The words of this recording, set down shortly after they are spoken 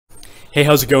Hey,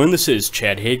 how's it going? This is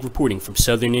Chad Haig reporting from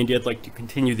Southern India. I'd like to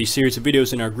continue the series of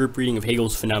videos in our group reading of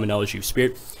Hegel's Phenomenology of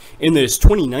Spirit. In this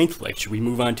 29th lecture, we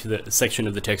move on to the section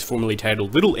of the text formerly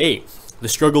titled Little A, the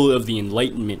struggle of the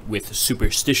Enlightenment with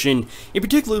superstition, a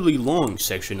particularly long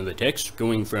section of the text,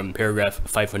 going from paragraph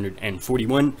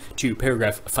 541 to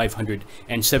paragraph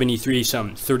 573,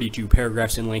 some 32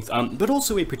 paragraphs in length, but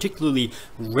also a particularly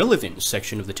relevant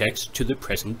section of the text to the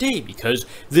present day, because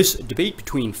this debate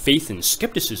between faith and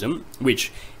skepticism,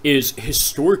 which is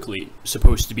historically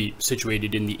supposed to be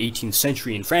situated in the 18th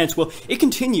century in France, well, it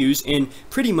continues in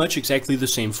pretty much exactly the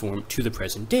same form to the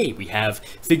present day. We have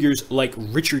figures like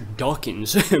Richard Dawkins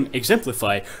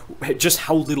exemplify just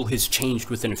how little has changed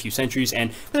within a few centuries,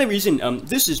 and for that reason,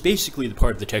 this is basically the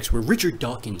part of the text where Richard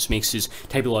Dawkins makes his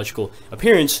typological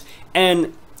appearance,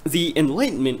 and the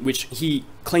Enlightenment which he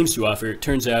claims to offer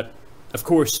turns out, of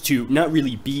course, to not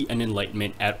really be an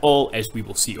enlightenment at all, as we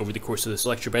will see over the course of this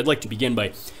lecture. But I'd like to begin by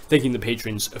thanking the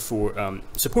patrons for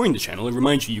supporting the channel, and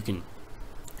remind you can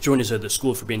join us at the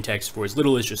School of Forbidden Texts for as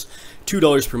little as just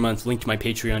 $2 per month. Link to my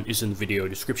Patreon is in the video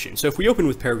description. So if we open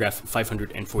with paragraph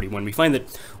 541, we find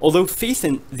that although faith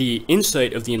and the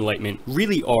insight of the Enlightenment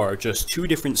really are just two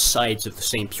different sides of the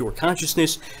same pure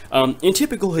consciousness, in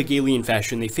typical Hegelian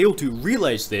fashion, they fail to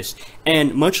realize this,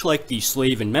 and much like the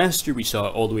slave and master we saw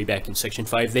all the way back in section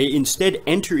 5, they instead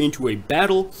enter into a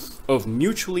battle of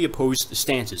mutually opposed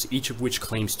stances, each of which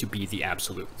claims to be the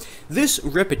absolute. This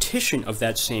repetition of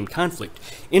that same conflict,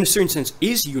 in a certain sense,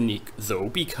 is unique, though,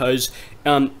 because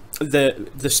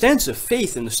the stance of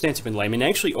faith and the stance of enlightenment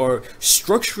actually are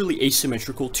structurally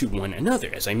asymmetrical to one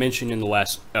another. As I mentioned in the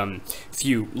last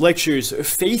few lectures,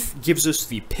 faith gives us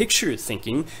the picture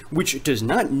thinking, which does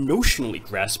not notionally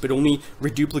grasp, but only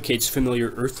reduplicates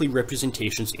familiar earthly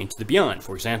representations into the beyond.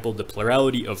 For example, the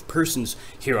plurality of persons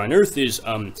here on earth is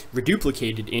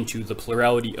reduplicated into the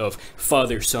plurality of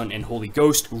Father, Son, and Holy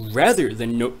Ghost, rather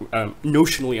than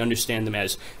notionally understand them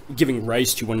as giving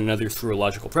rise to one another through a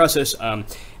logical process.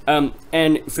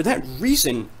 And for that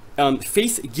reason,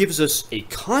 faith gives us a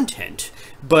content,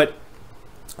 but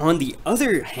on the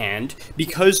other hand,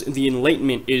 because the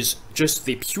Enlightenment is just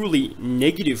the purely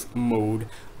negative mode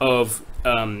of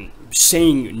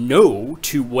saying no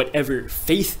to whatever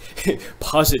faith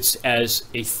posits as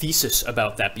a thesis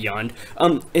about that beyond,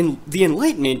 and the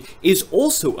Enlightenment is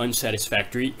also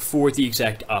unsatisfactory for the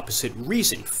exact opposite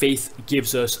reason. Faith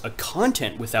gives us a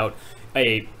content without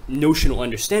a notional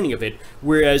understanding of it,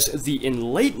 whereas the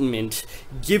Enlightenment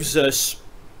gives us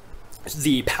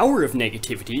the power of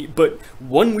negativity, but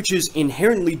one which is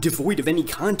inherently devoid of any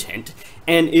content,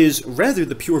 and is rather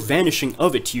the pure vanishing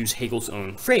of it, to use Hegel's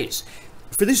own phrase.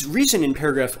 For this reason, in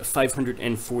paragraph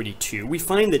 542, we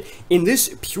find that in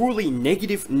this purely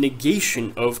negative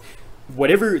negation of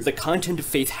whatever the content of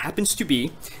faith happens to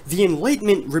be, the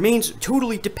Enlightenment remains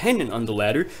totally dependent on the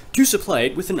latter to supply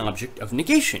it with an object of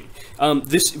negation.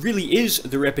 This really is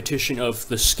the repetition of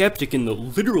the skeptic in the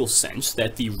literal sense,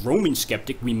 that the Roman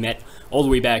skeptic we met all the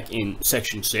way back in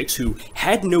section 6, who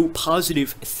had no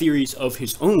positive theories of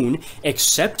his own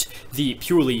except the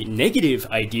purely negative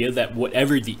idea that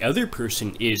whatever the other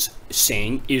person is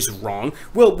saying is wrong.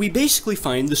 Well, we basically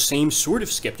find the same sort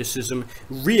of skepticism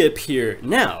reappear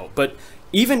now, but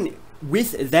even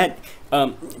with that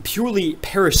purely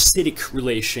parasitic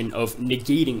relation of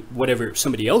negating whatever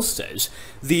somebody else says,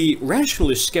 the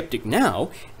rationalist skeptic now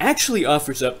actually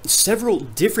offers up several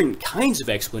different kinds of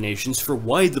explanations for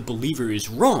why the believer is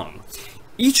wrong,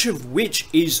 each of which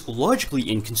is logically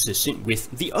inconsistent with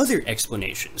the other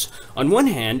explanations. On one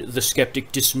hand, the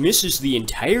skeptic dismisses the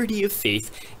entirety of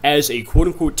faith as a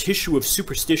quote-unquote tissue of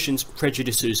superstitions,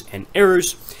 prejudices, and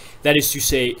errors. That is to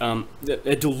say,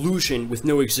 a delusion with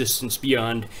no existence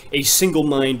beyond a single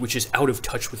mind which is out of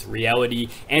touch with reality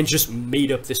and just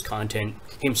made up this content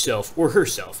himself or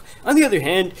herself. On the other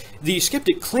hand, the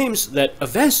skeptic claims that a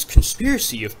vast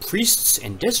conspiracy of priests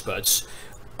and despots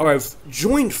have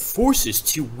joined forces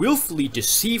to willfully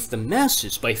deceive the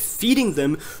masses by feeding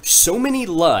them so many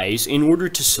lies in order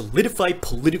to solidify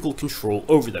political control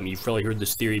over them. You've probably heard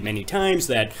this theory many times,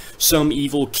 that some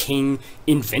evil king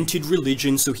invented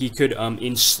religion so he could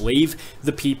enslave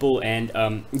the people and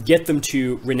get them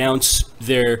to renounce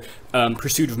their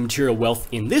pursuit of material wealth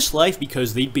in this life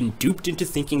because they'd been duped into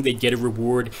thinking they'd get a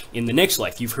reward in the next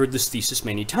life. You've heard this thesis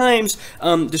many times,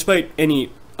 despite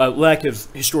any lack of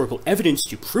historical evidence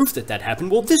to prove that that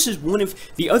happened. Well, this is one of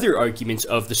the other arguments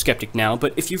of the skeptic now,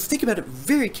 but if you think about it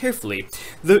very carefully,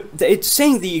 it's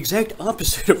saying the exact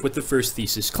opposite of what the first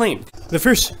thesis claimed. The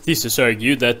first thesis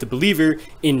argued that the believer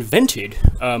invented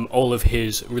all of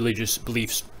his religious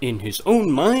beliefs in his own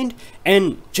mind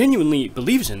and genuinely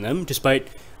believes in them, despite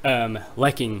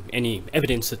lacking any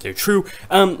evidence that they're true.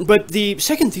 But the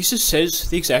second thesis says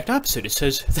the exact opposite. It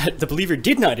says that the believer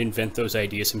did not invent those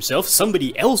ideas himself.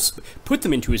 Somebody else put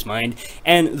them into his mind,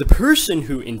 and the person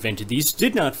who invented these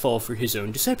did not fall for his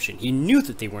own deception. He knew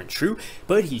that they weren't true,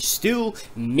 but he still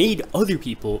made other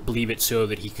people believe it so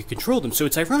that he could control them. So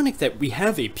it's ironic that we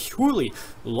have a purely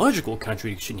logical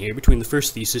contradiction here between the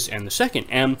first thesis and the second,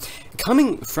 and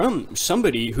coming from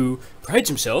somebody who prides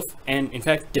himself, and in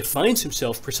fact defines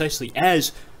himself precisely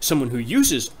as someone who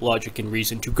uses logic and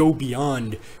reason to go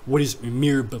beyond what is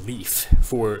mere belief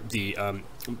for the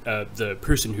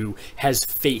person who has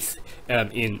faith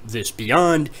in this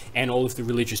beyond and all of the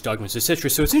religious dogmas, etc.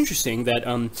 So it's interesting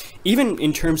that even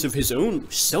in terms of his own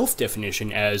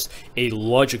self-definition as a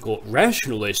logical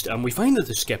rationalist, we find that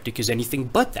the skeptic is anything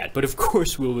but that. But of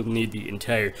course, we will need the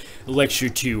entire lecture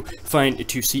to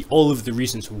see all of the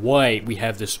reasons why we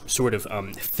have this sort of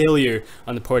failure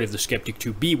on the part of the skeptic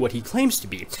to be what he claims to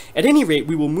be. At any rate,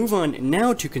 we will move on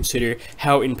now to consider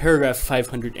how in paragraph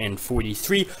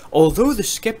 543, although the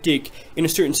skeptic, in a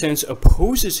certain sense,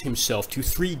 opposes himself to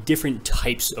three different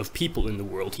types of people in the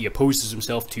world. He opposes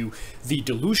himself to the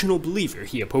delusional believer.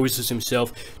 He opposes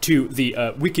himself to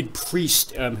the wicked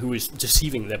priest who is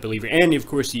deceiving that believer. And, of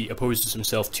course, he opposes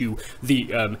himself to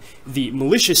the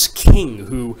malicious king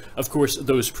who, of course,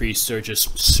 those priests are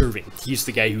just serving. He's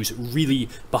the guy who's really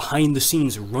behind the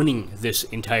scenes running this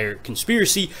entire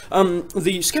conspiracy.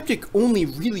 The skeptic only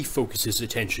really focuses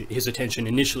his attention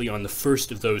initially on the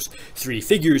first of those three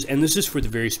figures, and this is for the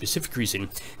very specific reason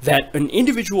that an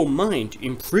individual mind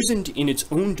imprisoned in its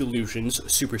own delusions,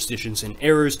 superstitions, and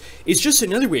errors is just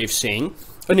another way of saying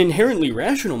an inherently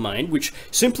rational mind which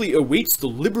simply awaits the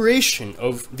liberation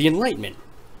of the Enlightenment.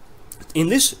 In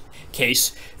this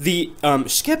case, the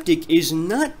skeptic is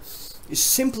not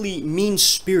simply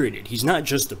mean-spirited. He's not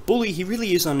just a bully. He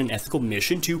really is on an ethical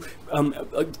mission to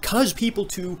cause people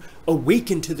to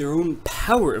awaken to their own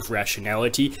power of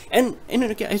rationality and, in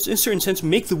a certain sense,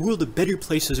 make the world a better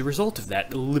place as a result of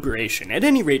that liberation. At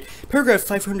any rate, paragraph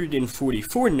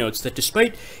 544 notes that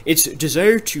despite its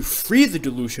desire to free the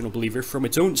delusional believer from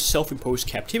its own self-imposed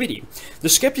captivity, the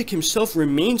skeptic himself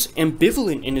remains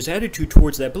ambivalent in his attitude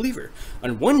towards that believer.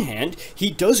 On one hand,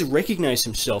 he does recognize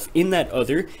himself in that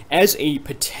other as a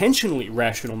potentially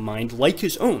rational mind like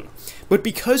his own, but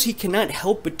because he cannot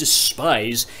help but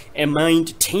despise a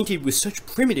mind tainted with such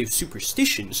primitive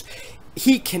superstitions,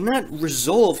 he cannot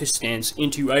resolve his stance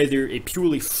into either a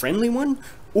purely friendly one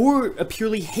or a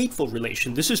purely hateful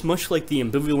relation. This is much like the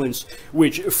ambivalence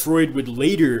which Freud would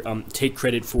later take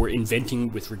credit for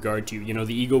inventing with regard to,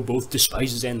 the ego both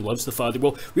despises and loves the father.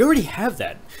 Well, we already have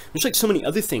that. There's like so many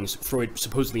other things Freud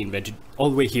supposedly invented all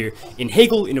the way here in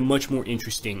Hegel in a much more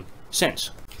interesting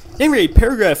sense. Anyway,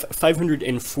 paragraph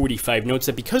 545 notes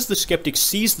that because the skeptic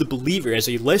sees the believer as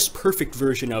a less perfect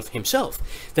version of himself,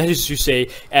 that is to say,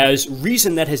 as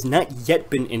reason that has not yet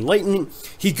been enlightened,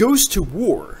 he goes to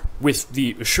war with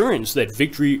the assurance that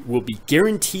victory will be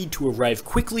guaranteed to arrive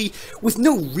quickly with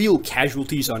no real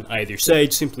casualties on either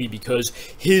side, simply because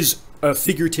his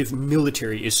figurative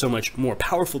military is so much more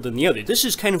powerful than the other. This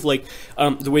is kind of like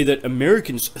the way that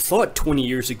Americans thought 20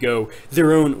 years ago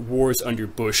their own wars under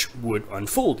Bush would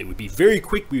unfold. It would be very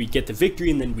quick, we would get the victory,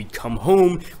 and then we'd come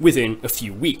home within a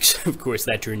few weeks. Of course,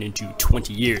 that turned into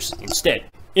 20 years instead.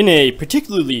 In a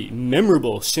particularly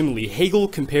memorable simile, Hegel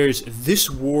compares this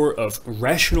war of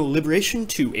rational liberation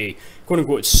to a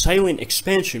quote-unquote silent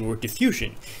expansion or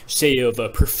diffusion, say of a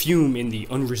perfume in the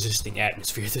unresisting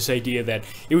atmosphere. This idea that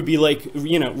it would be like,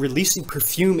 releasing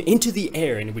perfume into the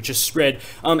air and it would just spread,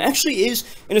 actually is,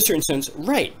 in a certain sense,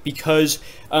 right, because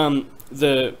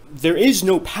there is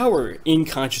no power in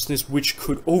consciousness which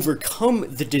could overcome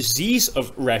the disease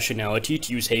of rationality,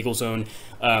 to use Hegel's own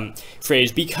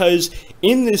phrase, because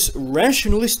in this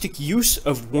rationalistic use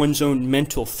of one's own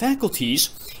mental faculties,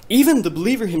 even the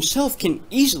believer himself can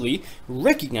easily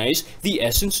recognize the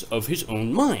essence of his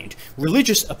own mind.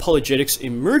 Religious apologetics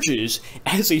emerges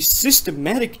as a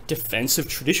systematic defense of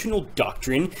traditional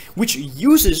doctrine which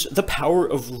uses the power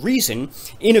of reason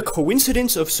in a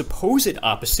coincidence of supposed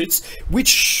opposites which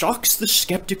shocks the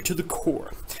skeptic to the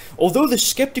core. Although the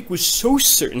skeptic was so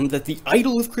certain that the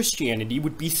idol of Christianity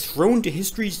would be thrown to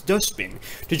history's dustbin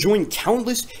to join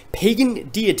countless pagan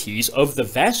deities of the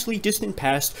vastly distant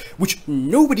past which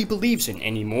nobody believes in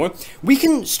anymore, we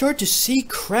can start to see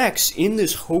cracks in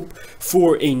this hope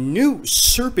for a new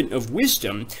serpent of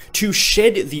wisdom to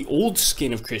shed the old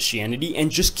skin of Christianity and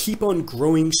just keep on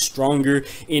growing stronger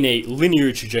in a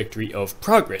linear trajectory of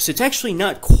progress. It's actually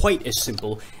not quite as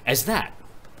simple as that.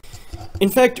 In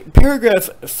fact, paragraph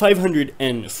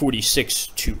 546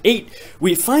 to 8,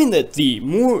 we find that the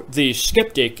more the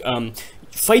skeptic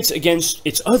fights against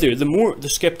its other, the more the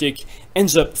skeptic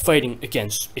ends up fighting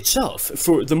against itself.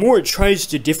 For the more it tries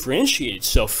to differentiate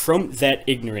itself from that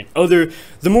ignorant other,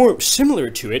 the more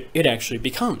similar to it it actually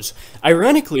becomes.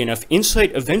 Ironically enough,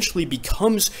 insight eventually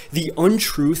becomes the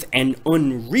untruth and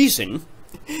unreason,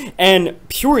 and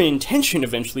pure intention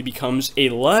eventually becomes a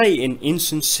lie and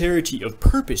insincerity of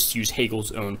purpose, to use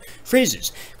Hegel's own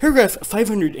phrases. Paragraph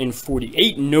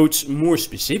 548 notes more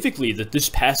specifically that this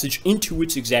passage into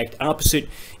its exact opposite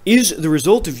is the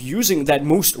result of using that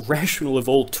most rational of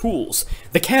all tools,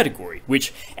 the category,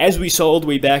 which, as we saw all the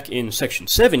way back in section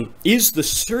 7, is the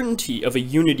certainty of a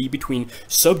unity between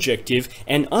subjective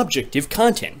and objective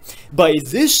content. By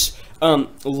this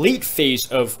late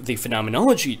phase of the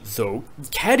phenomenology, though,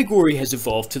 category has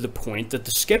evolved to the point that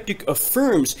the skeptic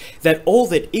affirms that all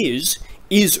that is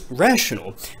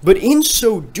rational, but in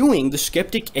so doing, the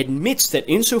skeptic admits that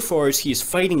insofar as he is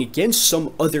fighting against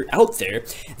some other out there,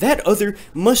 that other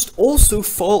must also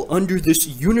fall under this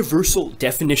universal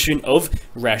definition of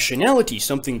rationality,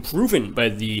 something proven by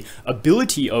the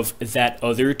ability of that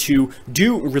other to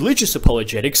do religious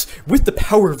apologetics with the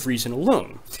power of reason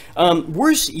alone.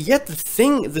 Worse yet, the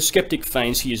thing the skeptic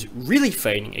finds he is really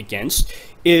fighting against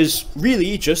is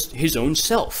really just his own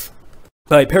self.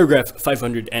 By paragraph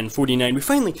 549, we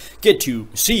finally get to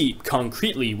see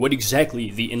concretely what exactly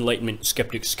the Enlightenment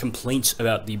skeptic's complaints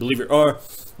about the believer are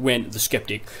when the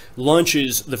skeptic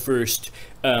launches the first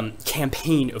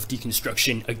campaign of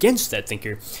deconstruction against that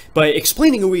thinker by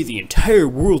explaining away the entire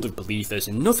world of belief as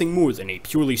nothing more than a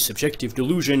purely subjective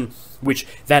delusion which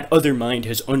that other mind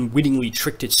has unwittingly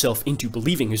tricked itself into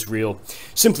believing is real,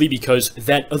 simply because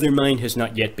that other mind has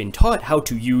not yet been taught how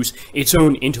to use its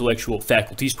own intellectual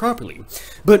faculties properly.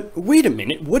 But wait a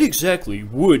minute, what exactly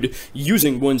would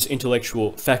using one's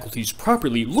intellectual faculties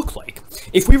properly look like?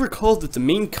 If we recall that the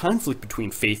main conflict between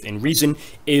faith and reason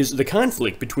is the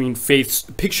conflict between faith's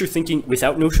picture thinking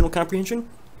without notional comprehension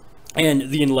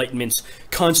and the Enlightenment's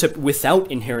concept without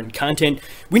inherent content,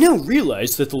 we now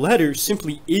realize that the latter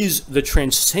simply is the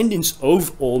transcendence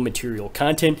of all material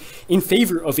content in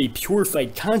favor of a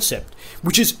purified concept,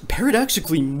 which is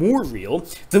paradoxically more real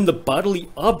than the bodily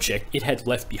object it had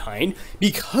left behind,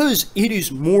 because it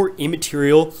is more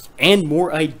immaterial and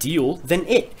more ideal than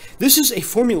it. This is a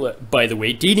formula, by the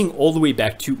way, dating all the way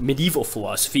back to medieval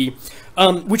philosophy,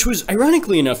 which was,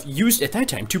 ironically enough, used at that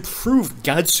time to prove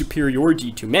God's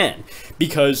superiority to man,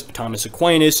 because Thomas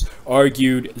Aquinas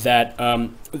argued that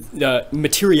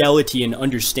materiality and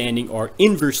understanding are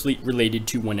inversely related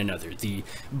to one another. The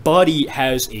body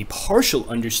has a partial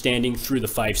understanding through the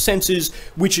five senses,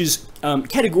 which is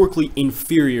categorically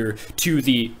inferior to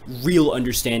the real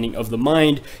understanding of the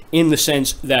mind, in the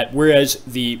sense that whereas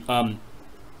the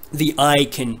eye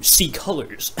can see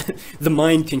colors, the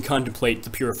mind can contemplate the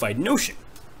purified notion.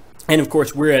 And of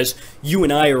course, whereas you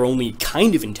and I are only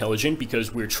kind of intelligent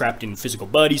because we're trapped in physical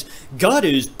bodies, God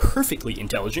is perfectly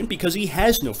intelligent because he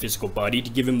has no physical body to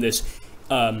give him this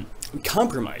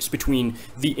compromise between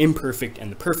the imperfect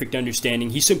and the perfect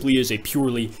understanding. He simply is a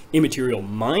purely immaterial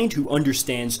mind who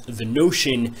understands the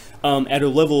notion at a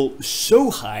level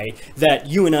so high that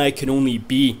you and I can only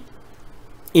be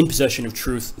in possession of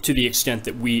truth to the extent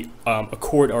that we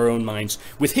accord our own minds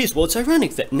with his. Well, it's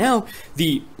ironic that now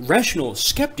the rational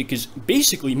skeptic is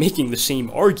basically making the same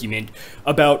argument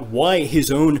about why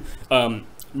his own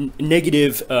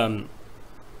negative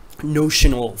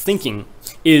notional thinking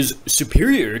is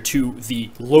superior to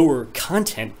the lower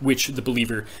content which the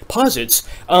believer posits,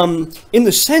 in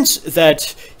the sense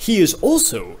that he is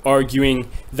also arguing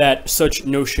that such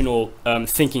notional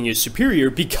thinking is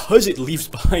superior because it leaves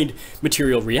behind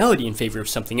material reality in favor of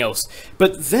something else.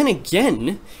 But then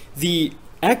again, the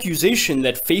accusation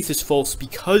that faith is false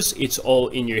because it's all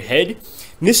in your head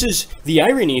misses the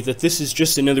irony that this is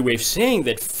just another way of saying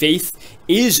that faith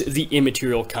is the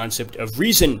immaterial concept of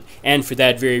reason, and for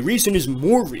that very reason is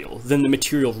more real than the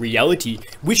material reality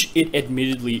which it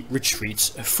admittedly retreats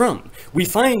from. We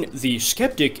find the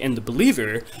skeptic and the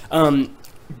believer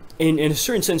in a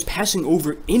certain sense passing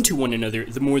over into one another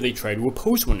the more they try to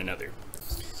oppose one another.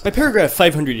 By paragraph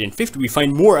 550, we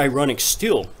find more ironic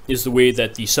still is the way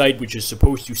that the side which is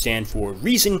supposed to stand for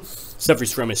reason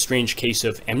suffers from a strange case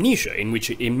of amnesia, in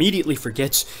which it immediately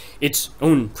forgets its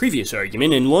own previous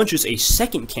argument and launches a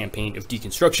second campaign of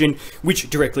deconstruction,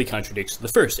 which directly contradicts the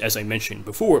first, as I mentioned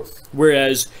before.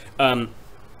 Whereas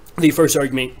The first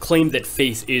argument claimed that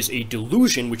faith is a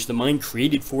delusion which the mind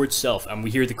created for itself. We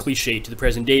hear the cliche to the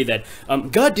present day that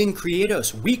God didn't create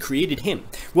us, we created him.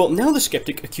 Well, now the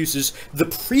skeptic accuses the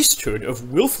priesthood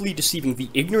of willfully deceiving the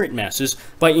ignorant masses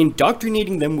by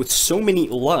indoctrinating them with so many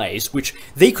lies which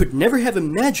they could never have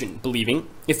imagined believing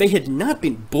if they had not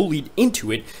been bullied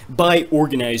into it by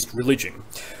organized religion.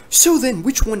 So then,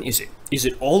 which one is it? Is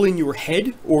it all in your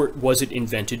head, or was it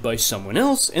invented by someone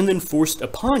else and then forced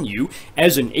upon you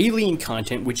as an alien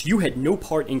content which you had no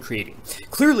part in creating?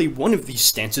 Clearly, one of these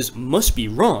stances must be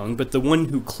wrong, but the one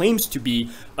who claims to be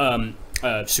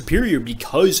superior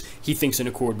because he thinks in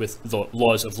accord with the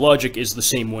laws of logic is the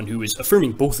same one who is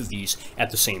affirming both of these at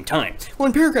the same time. Well,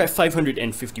 in paragraph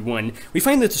 551, we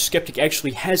find that the skeptic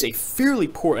actually has a fairly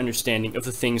poor understanding of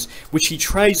the things which he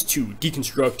tries to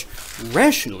deconstruct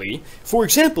rationally. For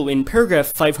example, in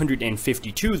paragraph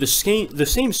 552, the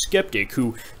same skeptic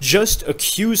who just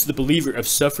accused the believer of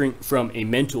suffering from a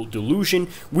mental delusion,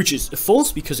 which is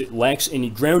false because it lacks any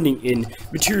grounding in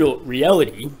material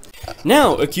reality,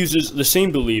 now accuses the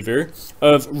same believer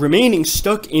of remaining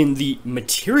stuck in the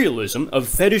materialism of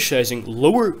fetishizing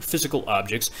lower physical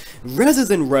objects rather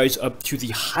than rise up to the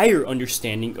higher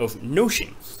understanding of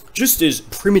notion. Just as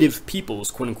primitive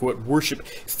peoples, quote-unquote, worship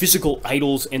physical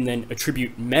idols and then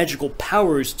attribute magical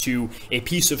powers to a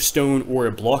piece of stone or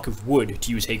a block of wood,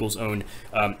 to use Hegel's own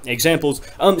examples,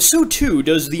 so too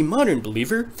does the modern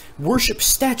believer worship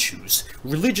statues,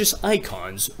 religious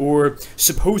icons, or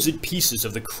supposed pieces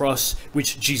of the cross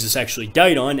which Jesus actually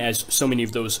died on, as so many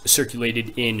of those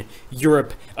circulated in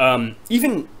Europe,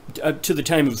 even to the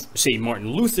time of, say,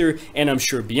 Martin Luther, and I'm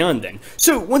sure beyond then.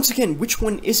 So, once again, which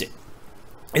one is it?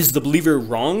 Is the believer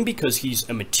wrong because he's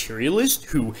a materialist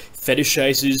who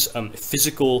fetishizes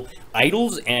physical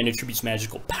idols and attributes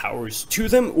magical powers to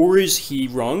them? Or is he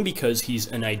wrong because he's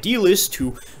an idealist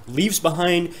who leaves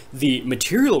behind the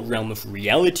material realm of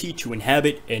reality to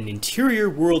inhabit an interior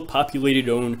world populated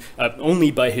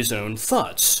only by his own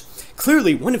thoughts?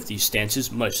 Clearly, one of these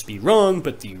stances must be wrong,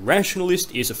 but the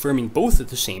rationalist is affirming both at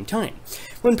the same time.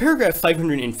 Well, in paragraph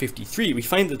 553, we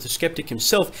find that the skeptic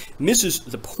himself misses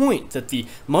the point that the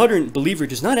modern believer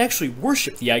does not actually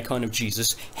worship the icon of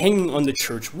Jesus hanging on the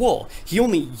church wall. He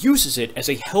only uses it as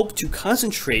a help to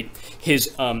concentrate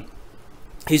his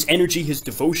energy, his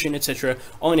devotion, etc.,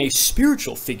 on a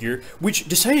spiritual figure which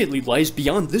decidedly lies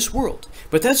beyond this world.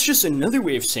 But that's just another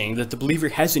way of saying that the believer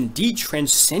has indeed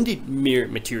transcended mere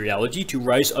materiality to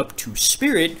rise up to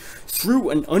spirit through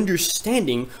an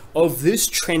understanding of this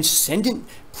transcendent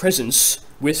presence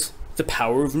with the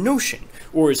power of notion.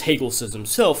 Or as Hegel says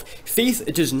himself, faith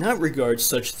does not regard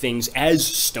such things as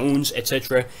stones,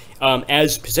 etc.,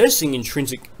 as possessing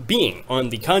intrinsic being. On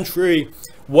the contrary,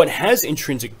 what has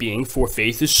intrinsic being for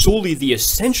faith is solely the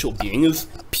essential being of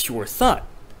pure thought.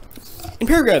 In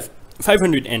paragraph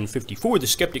 554, the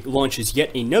skeptic launches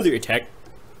yet another attack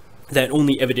that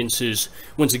only evidences,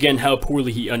 once again, how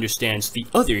poorly he understands the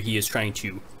other he is trying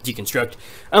to deconstruct,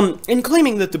 in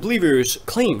claiming that the believer's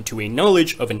claim to a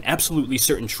knowledge of an absolutely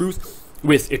certain truth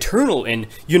with eternal and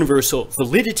universal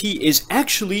validity is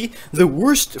actually the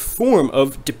worst form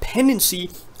of dependency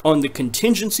on the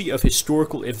contingency of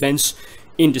historical events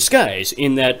in disguise,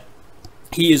 in that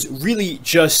he is really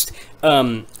just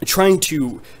trying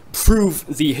to prove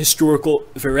the historical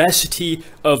veracity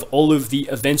of all of the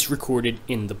events recorded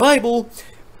in the Bible,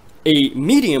 a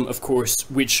medium, of course,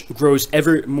 which grows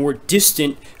ever more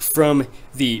distant from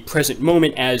the present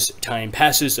moment as time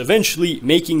passes, eventually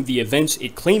making the events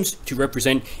it claims to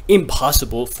represent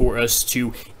impossible for us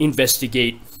to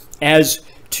investigate as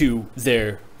to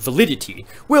their validity.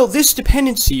 Well, this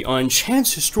dependency on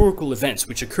chance historical events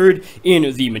which occurred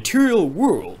in the material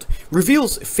world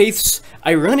reveals faith's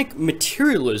ironic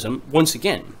materialism once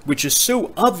again, which is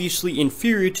so obviously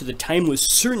inferior to the timeless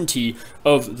certainty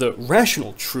of the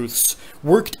rational truths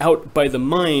worked out by the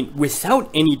mind without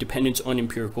any dependence on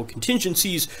empirical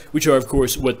contingencies, which are of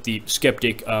course what the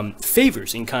skeptic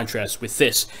favors in contrast with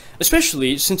this,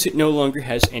 especially since it no longer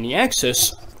has any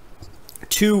access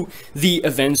to the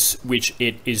events which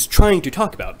it is trying to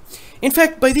talk about. In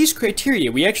fact, by these criteria,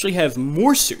 we actually have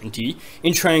more certainty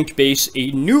in trying to base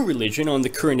a new religion on the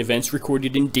current events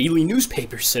recorded in daily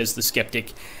newspapers, says the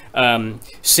skeptic,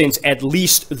 since at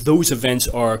least those events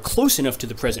are close enough to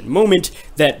the present moment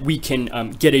that we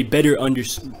can get a better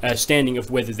understanding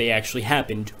of whether they actually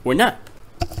happened or not.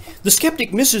 The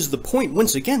skeptic misses the point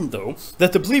once again, though,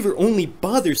 that the believer only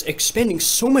bothers expending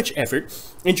so much effort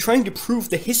in trying to prove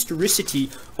the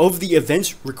historicity of the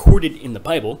events recorded in the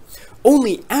Bible,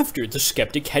 only after the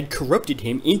skeptic had corrupted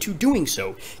him into doing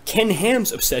so. Ken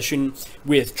Ham's obsession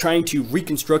with trying to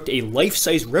reconstruct a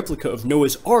life-size replica of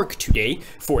Noah's Ark today,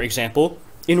 for example,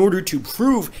 in order to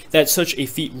prove that such a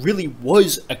feat really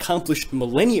was accomplished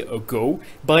millennia ago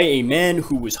by a man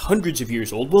who was hundreds of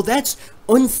years old, well, that's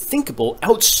unthinkable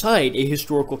outside a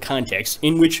historical context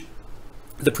in which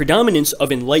the predominance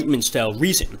of Enlightenment-style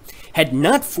reason had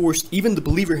not forced even the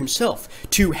believer himself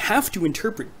to have to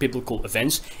interpret biblical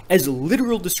events as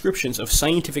literal descriptions of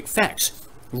scientific facts,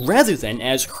 rather than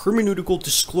as hermeneutical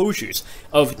disclosures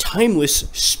of timeless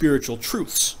spiritual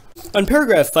truths. On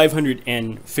paragraph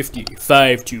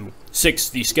 555 to 6,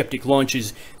 the skeptic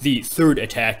launches the third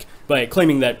attack by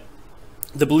claiming that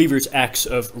the believer's acts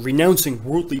of renouncing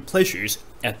worldly pleasures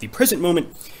at the present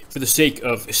moment for the sake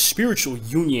of spiritual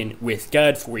union with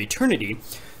God for eternity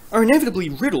are inevitably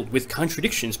riddled with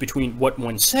contradictions between what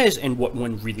one says and what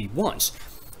one really wants.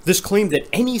 This claim that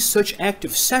any such act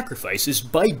of sacrifice is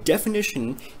by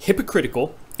definition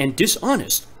hypocritical and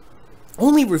dishonest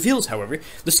only reveals, however,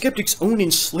 the skeptic's own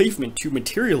enslavement to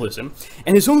materialism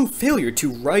and his own failure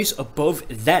to rise above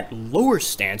that lower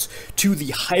stance to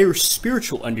the higher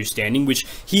spiritual understanding which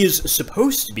he is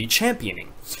supposed to be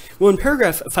championing. Well, in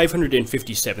paragraph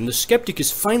 557, the skeptic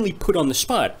is finally put on the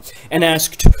spot and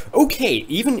asked, okay,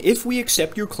 even if we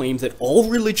accept your claim that all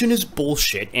religion is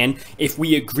bullshit, and if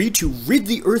we agree to rid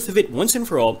the earth of it once and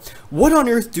for all, what on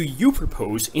earth do you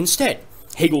propose instead?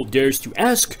 Hegel dares to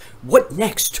ask, what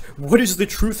next? What is the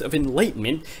truth of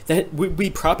enlightenment that would be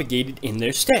propagated in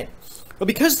their stead? Well,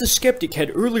 because the skeptic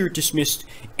had earlier dismissed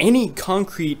any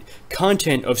concrete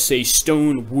content of, say,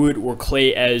 stone, wood, or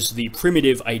clay as the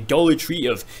primitive idolatry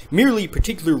of merely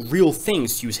particular real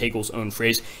things, to use Hegel's own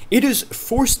phrase, it is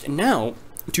forced now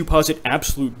to posit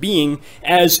absolute being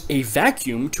as a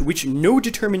vacuum to which no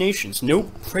determinations, no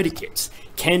predicates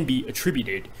can be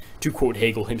attributed, to quote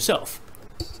Hegel himself.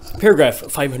 Paragraph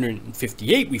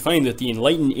 558, we find that the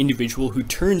enlightened individual who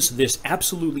turns this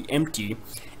absolutely empty,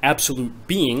 absolute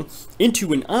being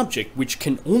into an object which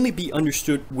can only be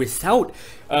understood without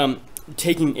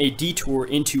taking a detour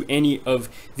into any of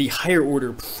the higher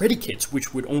order predicates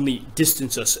which would only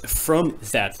distance us from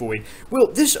that void, well,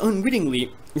 this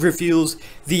unwittingly reveals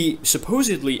the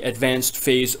supposedly advanced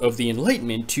phase of the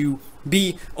Enlightenment to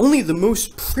be only the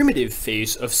most primitive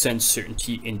phase of sense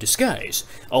certainty in disguise,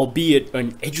 albeit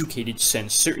an educated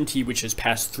sense certainty which has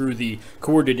passed through the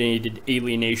coordinated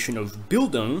alienation of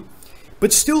Bildung,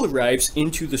 but still arrives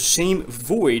into the same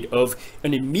void of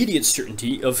an immediate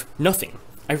certainty of nothing.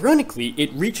 Ironically,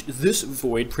 it reached this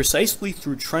void precisely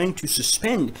through trying to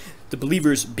suspend the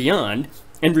believer's beyond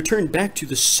and return back to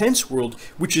the sense world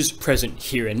which is present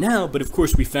here and now, but of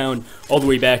course we found all the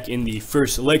way back in the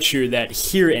first lecture that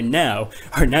here and now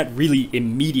are not really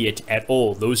immediate at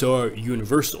all. Those are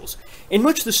universals. In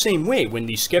much the same way, when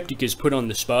the skeptic is put on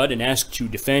the spot and asked to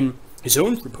defend his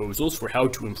own proposals for how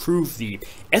to improve the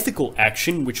ethical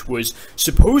action which was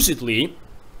supposedly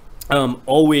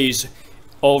always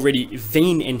already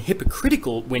vain and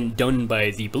hypocritical when done by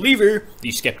the believer,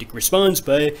 the skeptic responds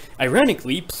by,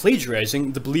 ironically,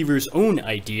 plagiarizing the believer's own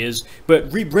ideas, but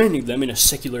rebranding them in a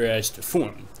secularized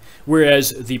form.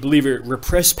 Whereas the believer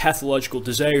repressed pathological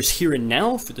desires here and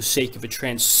now for the sake of a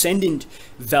transcendent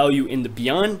value in the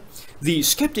beyond, the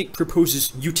skeptic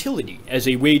proposes utility as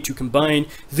a way to combine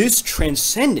this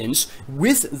transcendence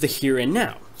with the here and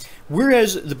now.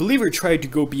 Whereas the believer tried to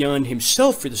go beyond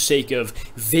himself for the sake of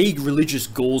vague religious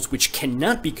goals which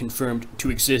cannot be confirmed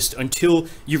to exist until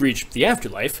you reach the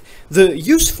afterlife, the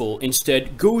useful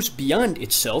instead goes beyond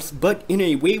itself, but in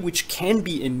a way which can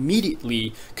be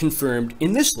immediately confirmed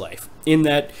in this life, in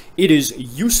that it is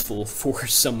useful for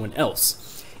someone else.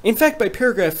 In fact, by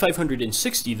paragraph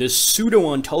 560, this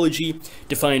pseudo-ontology,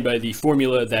 defined by the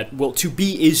formula that, well, to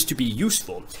be is to be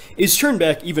useful, is turned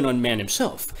back even on man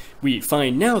himself. We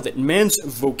find now that man's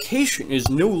vocation is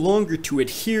no longer to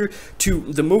adhere to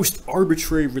the most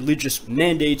arbitrary religious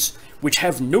mandates which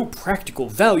have no practical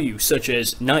value, such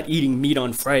as not eating meat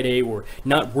on Friday or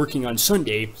not working on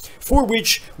Sunday, for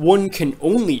which one can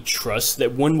only trust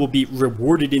that one will be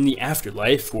rewarded in the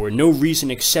afterlife for no reason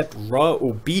except raw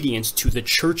obedience to the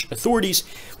church authorities.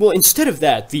 Well, instead of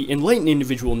that, the enlightened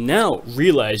individual now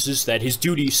realizes that his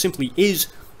duty simply is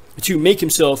to make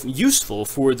himself useful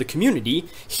for the community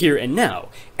here and now.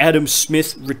 Adam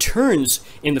Smith returns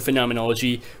in the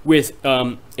Phenomenology with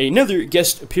another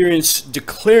guest appearance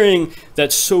declaring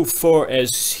that so far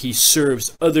as he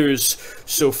serves others,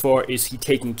 so far is he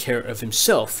taking care of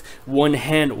himself. One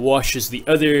hand washes the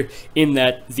other, in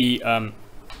that the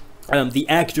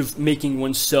act of making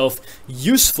oneself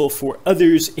useful for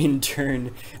others in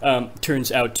turn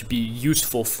turns out to be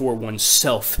useful for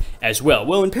oneself as well.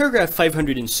 Well, in paragraph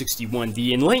 561,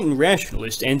 the enlightened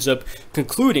rationalist ends up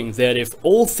concluding that if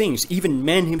all things, even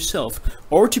man himself,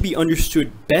 are to be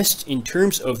understood best in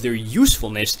terms of their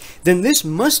usefulness, then this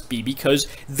must be because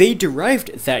they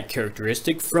derived that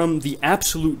characteristic from the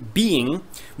absolute being,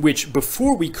 which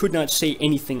before we could not say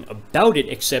anything about it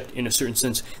except in a certain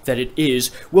sense that it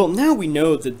is. Well, now we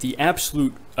know that the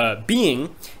absolute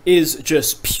being is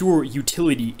just pure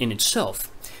utility in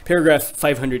itself. Paragraph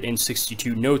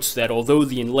 562 notes that although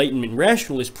the Enlightenment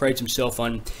rationalist prides himself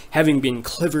on having been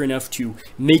clever enough to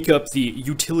make up the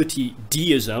utility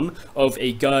deism of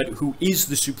a God who is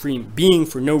the supreme being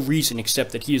for no reason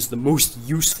except that he is the most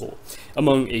useful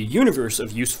among a universe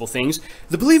of useful things,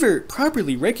 the believer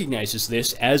properly recognizes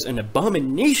this as an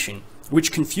abomination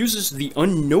which confuses the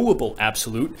unknowable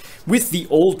absolute with the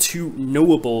all too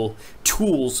knowable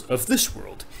tools of this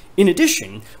world. In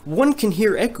addition, one can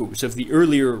hear echoes of the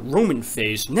earlier Roman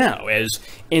phase now, as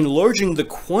enlarging the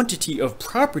quantity of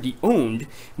property owned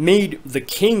made the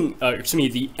king,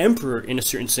 the emperor in a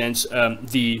certain sense,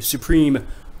 the supreme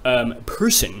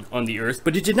person on the earth,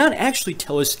 but it did not actually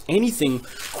tell us anything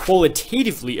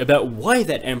qualitatively about why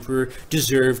that emperor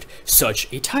deserved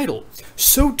such a title.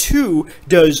 So too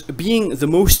does being the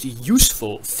most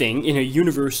useful thing in a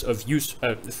universe of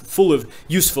full of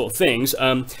useful things,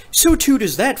 so too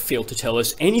does that fail to tell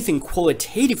us anything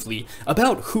qualitatively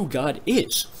about who God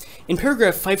is. In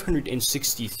paragraph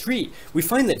 563, we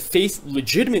find that faith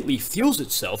legitimately feels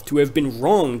itself to have been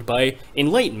wronged by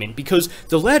enlightenment because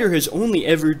the latter has only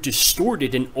ever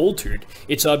distorted and altered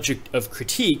its object of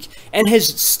critique and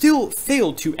has still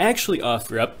failed to actually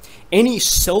offer up any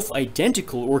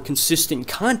self-identical or consistent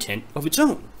content of its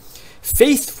own.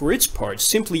 Faith, for its part,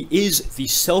 simply is the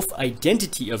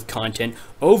self-identity of content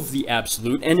of the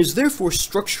absolute and is therefore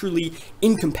structurally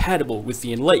incompatible with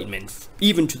the Enlightenment,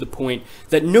 even to the point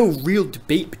that no real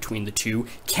debate between the two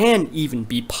can even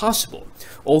be possible.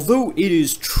 Although it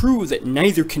is true that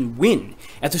neither can win,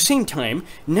 at the same time,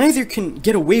 neither can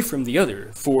get away from the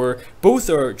other, for both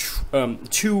are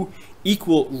two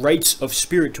equal rights of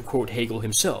spirit, to quote Hegel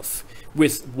himself,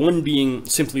 with one being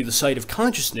simply the side of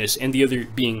consciousness and the other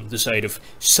being the side of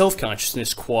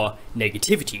self-consciousness qua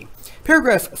negativity.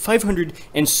 Paragraph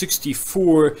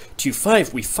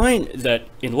 564-5, we find that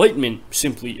enlightenment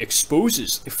simply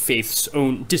exposes faith's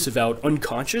own disavowed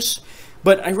unconscious,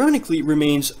 but ironically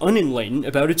remains unenlightened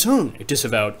about its own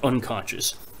disavowed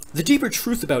unconscious. The deeper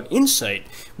truth about insight,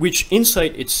 which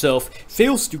insight itself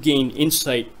fails to gain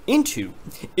insight into,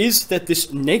 is that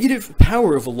this negative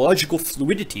power of logical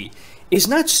fluidity is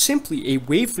not simply a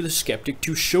way for the skeptic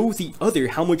to show the other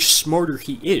how much smarter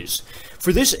he is.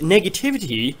 For this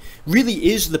negativity really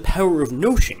is the power of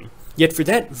notion, yet for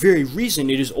that very reason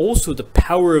it is also the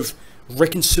power of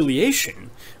reconciliation,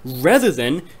 rather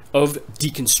than of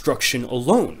deconstruction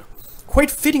alone. Quite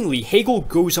fittingly, Hegel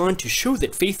goes on to show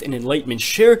that faith and enlightenment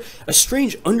share a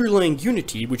strange underlying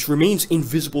unity which remains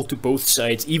invisible to both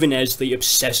sides even as they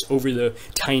obsess over the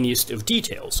tiniest of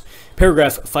details.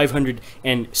 Paragraph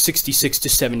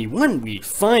 566-71, we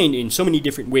find in so many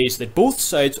different ways that both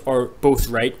sides are both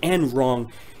right and wrong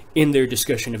in their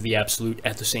discussion of the absolute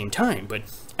at the same time, but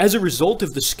as a result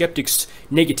of the skeptic's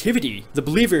negativity, the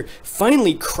believer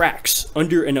finally cracks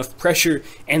under enough pressure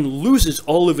and loses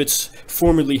all of its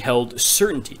formerly held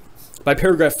certainty. By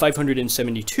paragraph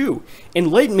 572,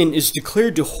 enlightenment is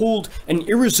declared to hold an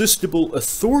irresistible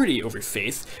authority over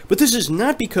faith, but this is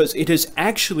not because it has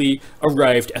actually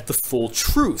arrived at the full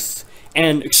truth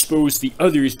and exposed the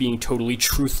others being totally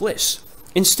truthless.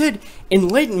 Instead,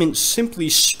 enlightenment simply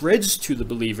spreads to the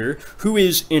believer, who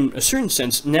is, in a certain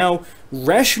sense, now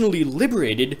rationally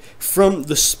liberated from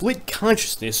the split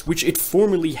consciousness which it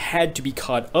formerly had to be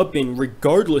caught up in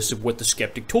regardless of what the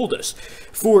skeptic told us.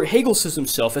 For Hegel says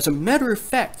himself, as a matter of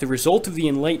fact, the result of the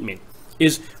Enlightenment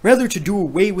is rather to do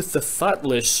away with the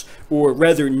thoughtless, or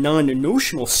rather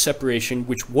non-notional separation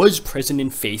which was present in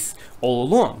faith all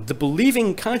along. The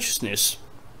believing consciousness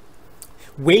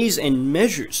weighs and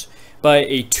measures by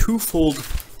a twofold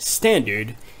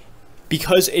standard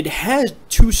because it had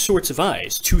two sorts of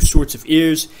eyes, two sorts of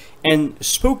ears, and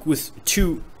spoke with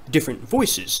two different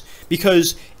voices,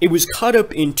 because it was caught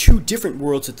up in two different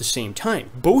worlds at the same time,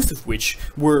 both of which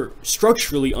were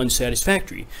structurally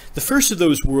unsatisfactory. The first of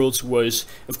those worlds was,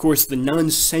 of course, the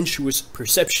non-sensuous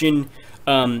perception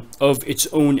of its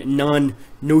own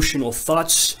non-notional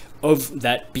thoughts of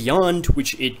that beyond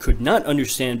which it could not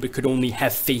understand but could only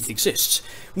have faith exists.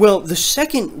 Well, the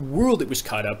second world it was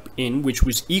caught up in, which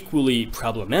was equally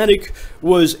problematic,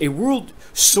 was a world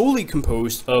solely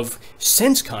composed of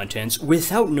sense contents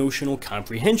without notional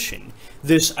comprehension.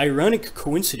 This ironic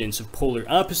coincidence of polar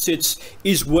opposites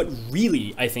is what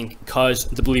really, I think,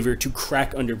 caused the believer to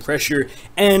crack under pressure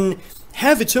and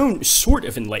have its own sort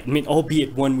of enlightenment,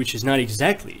 albeit one which is not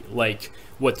exactly like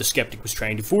what the skeptic was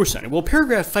trying to force on it. Well,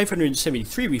 paragraph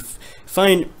 573, we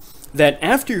find that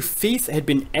after faith had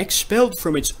been expelled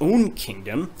from its own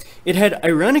kingdom, it had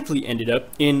ironically ended up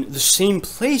in the same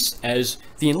place as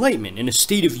the Enlightenment, in a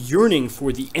state of yearning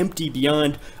for the empty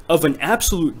beyond of an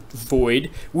absolute void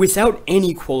without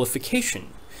any qualification.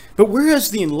 But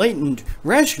whereas the enlightened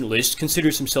rationalist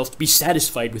considers himself to be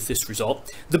satisfied with this result,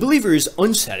 the believer is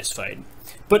unsatisfied.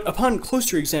 But upon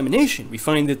closer examination, we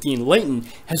find that the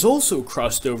enlightened has also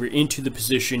crossed over into the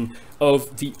position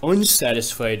of the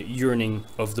unsatisfied yearning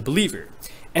of the believer.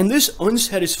 And this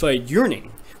unsatisfied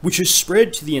yearning, which is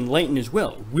spread to the enlightened as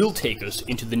well, will take us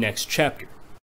into the next chapter.